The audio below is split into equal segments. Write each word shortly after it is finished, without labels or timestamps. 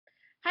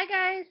Hi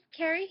guys,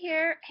 Carrie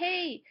here.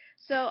 Hey,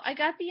 so I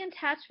got the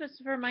attachments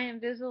for my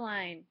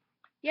Invisalign.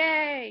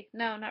 Yay!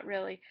 No, not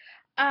really.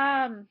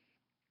 Um,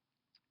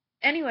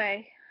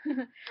 anyway,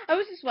 I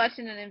was just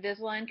watching an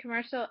Invisalign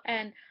commercial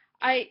and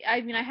I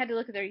mean I had to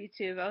look at their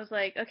YouTube. I was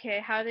like, okay,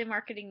 how are they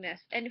marketing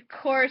this? And of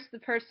course, the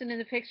person in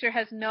the picture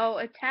has no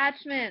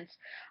attachments.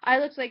 I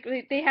looked like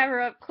they have her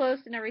up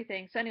close and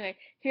everything. So anyway,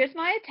 here's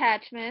my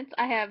attachments.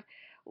 I have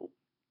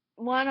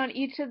one on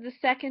each of the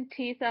second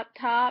teeth up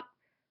top,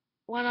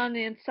 one on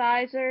the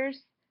incisors,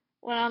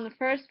 one on the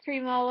first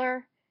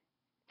premolar,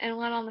 and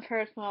one on the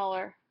first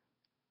molar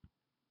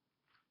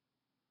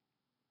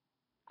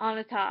on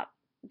the top.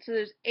 So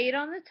there's 8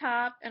 on the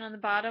top, and on the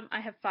bottom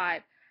I have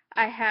 5.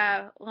 I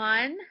have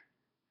 1,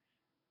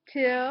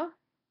 2,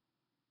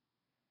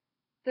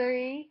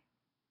 3,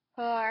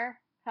 4,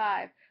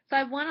 5. So I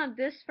have one on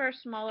this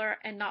first molar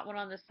and not one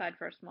on this side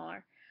first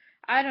molar.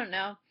 I don't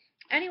know.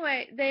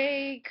 Anyway,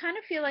 they kind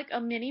of feel like a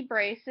mini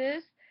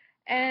braces.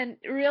 And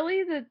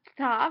really, the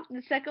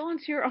second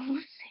ones here are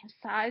almost the same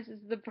size as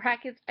the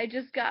brackets I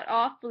just got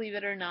off, believe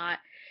it or not.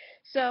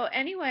 So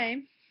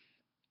anyway,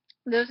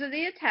 those are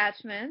the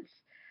attachments.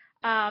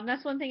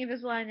 That's one thing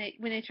Invisalign,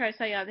 when they try to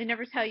sell you out, they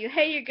never tell you,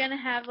 hey, you're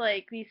gonna have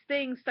like these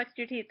things stuck to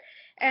your teeth.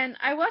 And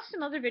I watched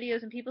some other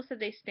videos and people said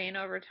they stain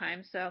over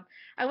time, so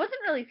I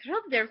wasn't really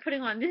thrilled they were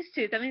putting on this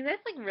tooth. I mean,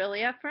 that's like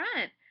really up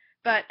front.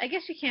 But I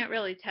guess you can't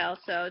really tell,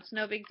 so it's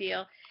no big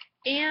deal.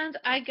 And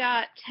I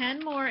got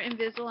 10 more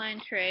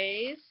Invisalign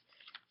trays.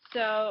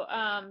 So,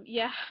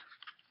 yeah.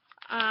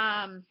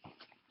 Um,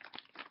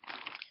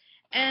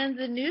 and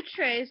the new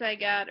trays I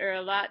got are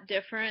a lot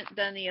different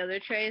than the other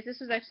trays. This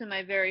was actually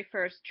my very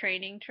first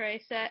training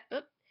tray set.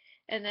 Oop.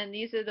 And then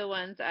these are the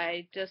ones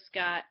I just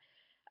got.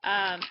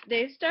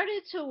 They've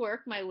started to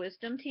work my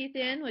wisdom teeth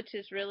in, which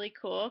is really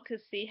cool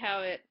because see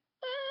how it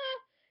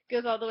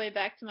goes all the way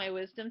back to my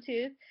wisdom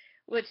tooth,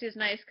 which is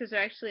nice because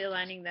they're actually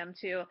aligning them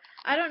too.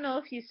 I don't know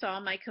if you saw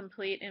my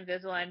complete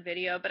Invisalign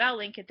video, but I'll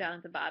link it down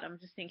at the bottom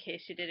just in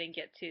case you didn't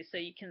get to, so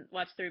you can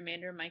watch the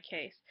remainder of my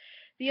case.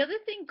 The other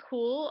thing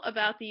cool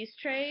about these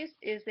trays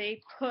is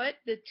they put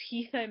the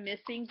teeth I'm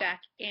missing back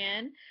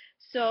in.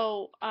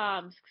 So,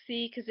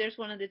 see, because there's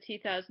one of the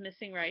teeth I was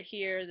missing right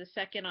here, the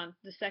second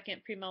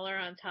premolar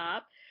on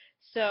top.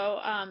 So,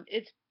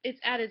 it's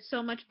added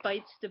so much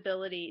bite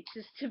stability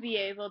just to be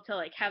able to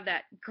like have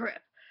that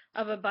grip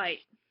of a bite.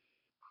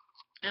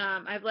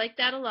 I've liked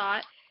that a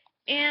lot.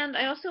 And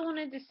I also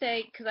wanted to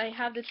say, because I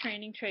have the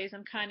training trays,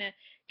 I'm kind of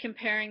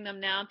comparing them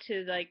now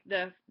to like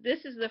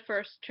this is the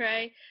first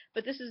tray,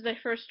 but this is the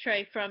first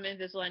tray from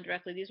Invisalign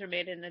directly. These are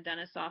made in the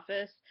dentist's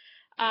office.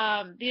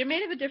 They're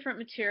made of a different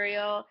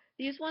material.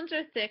 These ones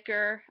are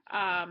thicker.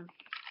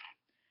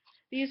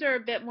 These are a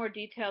bit more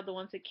detailed, the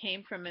ones that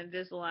came from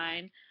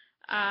Invisalign.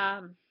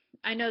 Um,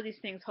 I know these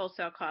things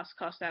wholesale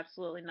cost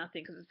absolutely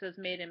nothing because it says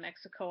made in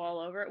Mexico all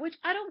over it, which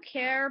I don't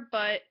care,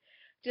 but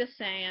just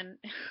saying.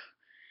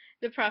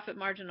 The profit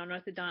margin on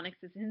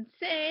orthodontics is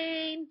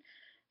insane.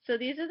 So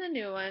these are the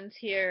new ones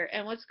here.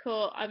 And what's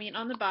cool, I mean,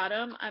 on the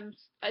bottom,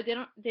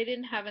 they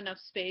didn't have enough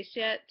space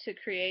yet to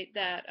create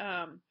that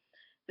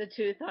the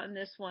tooth on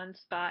this one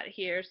spot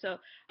here. So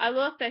I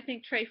looked, I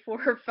think tray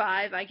 4 or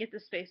 5, I get the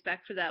space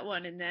back for that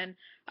one, and then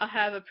I'll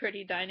have a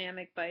pretty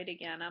dynamic bite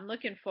again. I'm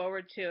looking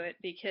forward to it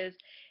because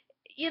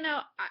you know,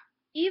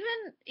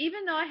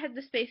 even though I had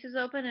the spaces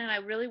open and I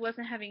really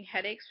wasn't having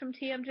headaches from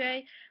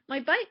TMJ, my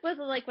bite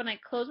wasn't like when I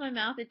closed my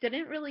mouth, it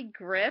didn't really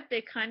grip.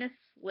 It kind of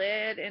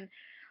slid, and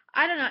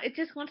I don't know. It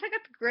just once I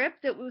got the grip,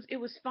 it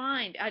was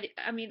fine.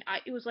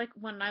 It was like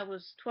when I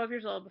was 12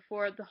 years old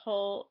before the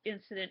whole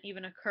incident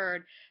even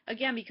occurred.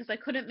 Again, because I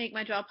couldn't make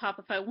my jaw pop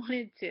if I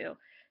wanted to.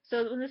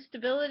 So when the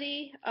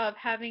stability of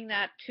having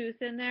that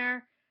tooth in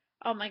there,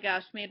 oh my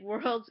gosh, made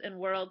worlds and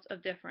worlds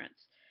of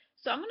difference.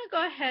 So I'm going to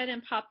go ahead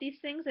and pop these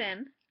things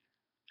in.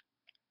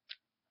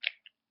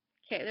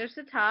 Okay, there's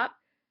the top.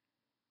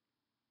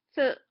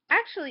 So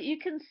actually, you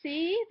can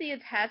see the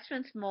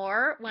attachments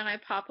more when I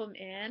pop them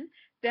in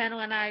than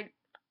when I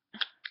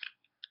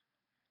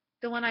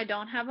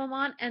don't have them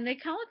on, and they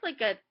come with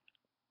like a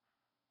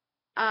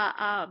uh,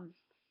 um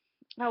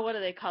oh, what do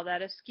they call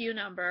that? A SKU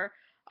number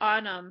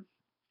on them.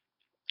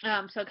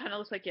 So it kind of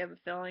looks like you have a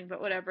filling,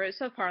 but whatever. It's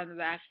so far on the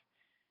back,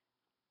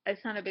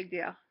 it's not a big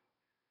deal.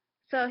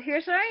 So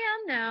here's where I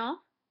am now.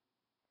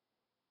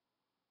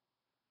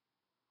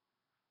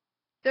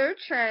 Third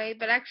tray,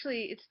 but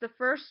actually it's the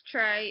first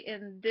tray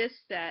in this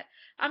set.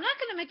 I'm not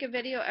going to make a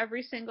video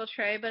every single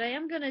tray, but I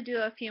am going to do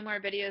a few more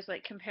videos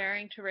like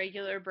comparing to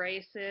regular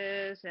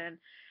braces and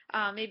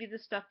maybe the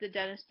stuff the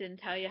dentist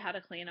didn't tell you how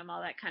to clean them,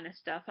 all that kind of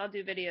stuff. I'll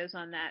do videos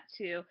on that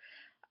too.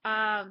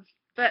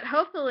 But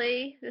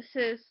hopefully this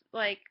is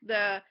like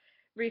the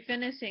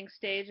refinishing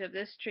stage of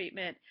this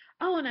treatment.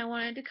 Oh, and I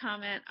wanted to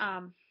comment,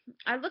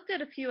 I looked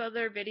at a few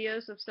other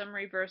videos of some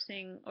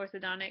reversing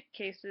orthodontic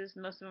cases.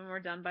 Most of them were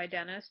done by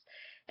dentists.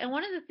 And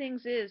one of the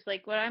things is,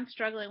 like, what I'm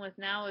struggling with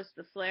now is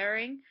the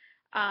flaring.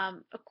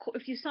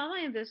 If you saw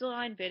my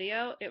Invisalign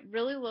video, it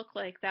really looked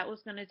like that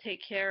was going to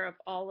take care of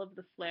all of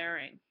the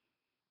flaring.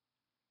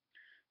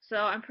 So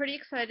I'm pretty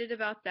excited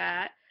about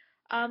that.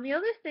 The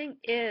other thing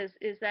is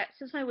that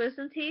since my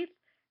wisdom teeth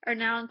are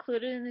now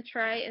included in the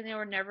tray and they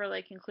were never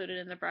like included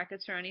in the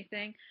brackets or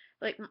anything,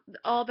 like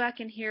all back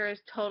in here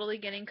is totally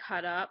getting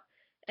cut up.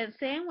 And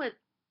same with,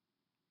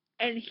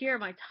 and here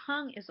my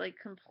tongue is like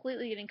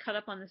completely getting cut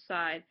up on the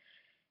side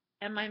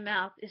and my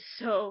mouth is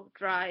so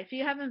dry. If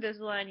you have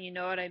Invisalign, you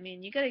know what I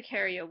mean. You gotta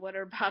carry a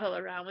water bottle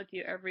around with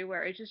you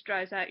everywhere. It just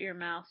dries out your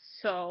mouth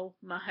so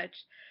much.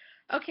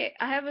 Okay,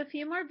 I have a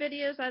few more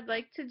videos I'd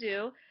like to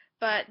do,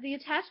 but the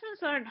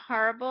attachments aren't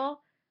horrible,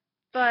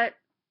 but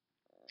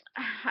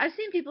I've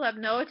seen people have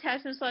no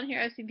attachments on here.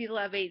 I've seen people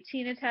have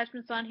 18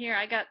 attachments on here.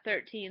 I got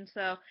 13,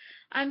 so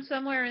I'm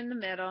somewhere in the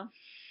middle.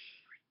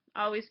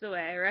 Always the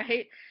way,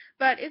 right?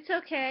 But it's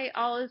okay.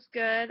 All is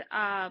good.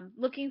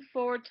 Looking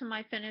forward to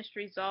my finished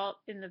result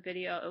in the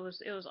video. It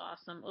was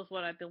awesome. It was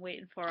what I've been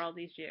waiting for all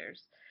these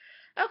years.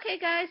 Okay,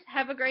 guys,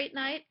 have a great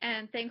night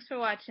and thanks for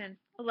watching.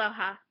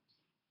 Aloha.